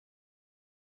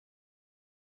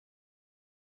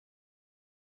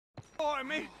Boy,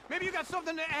 maybe you got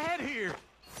something to add here.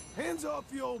 Hands off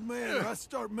the old man or I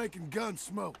start making gun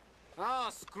smoke. Oh,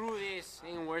 screw this.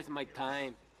 Ain't worth my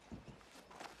time.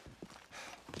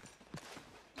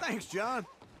 Thanks, John.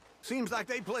 Seems like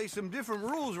they play some different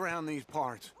rules around these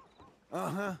parts.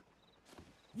 Uh-huh.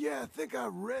 Yeah, I think I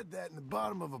read that in the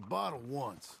bottom of a bottle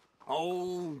once.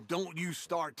 Oh, don't you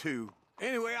start to.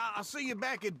 Anyway, I'll see you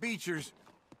back at Beecher's.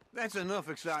 That's enough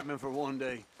excitement for one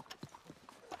day.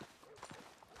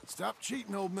 Stop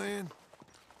cheating, old man.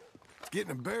 It's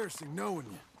getting embarrassing knowing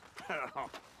you.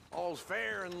 All's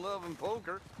fair in love and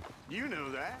poker. You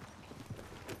know that.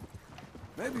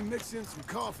 Maybe mix in some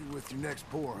coffee with your next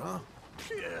pour, huh?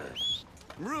 Yes.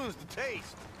 Ruins the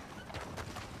taste.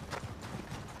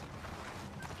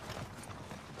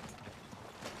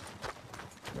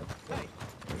 Hey,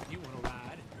 if you want to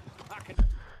ride, I can...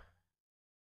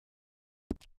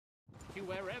 you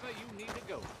wherever you need to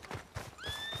go.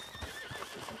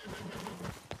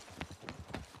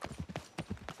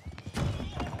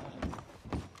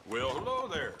 Well, hello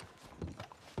there.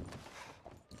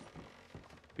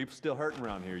 People still hurting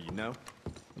around here, you know?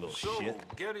 Little shit.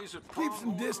 Getty's at Keep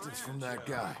some distance from that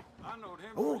guy. I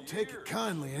won't take it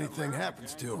kindly anything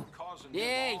happens to him.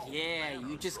 Yeah,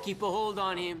 you just keep a hold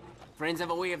on him. Friends have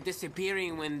a way of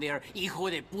disappearing when they're hijo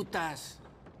de putas.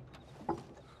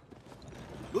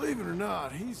 Believe it or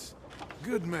not, he's a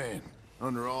good man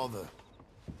under all the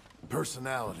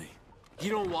personality.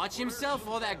 You don't watch himself?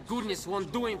 All that goodness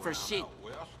won't do him for shit.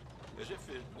 West, as if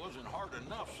it wasn't hard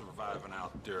enough surviving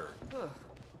out there.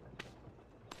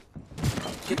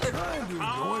 Trying to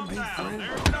annoy me, friend.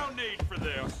 There's no need for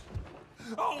this.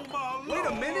 Oh, my Lord!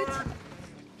 Wait a minute!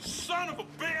 Son of a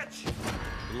bitch!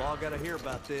 The law gotta hear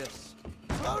about this.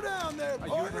 Slow down there,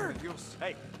 partner.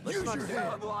 Hey, let's Use not your say-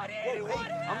 head. Whoa, hey,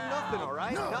 I'm nothing, all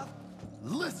right? No. Nothing.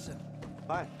 Listen.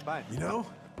 Fine. You know,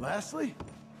 lastly,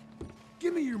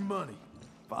 give me your money.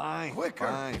 Fine. Quicker.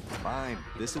 Fine.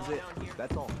 This is it.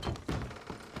 That's all.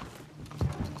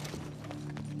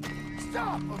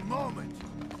 Stop a moment.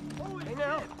 Hey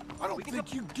now, I don't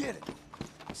think you get it.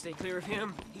 stay clear of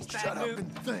him. He's Shut bad up news.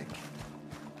 and think.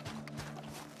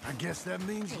 I guess that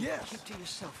means yes. Keep to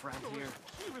yourself around here.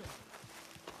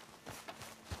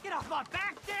 Get off my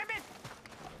back, damn it!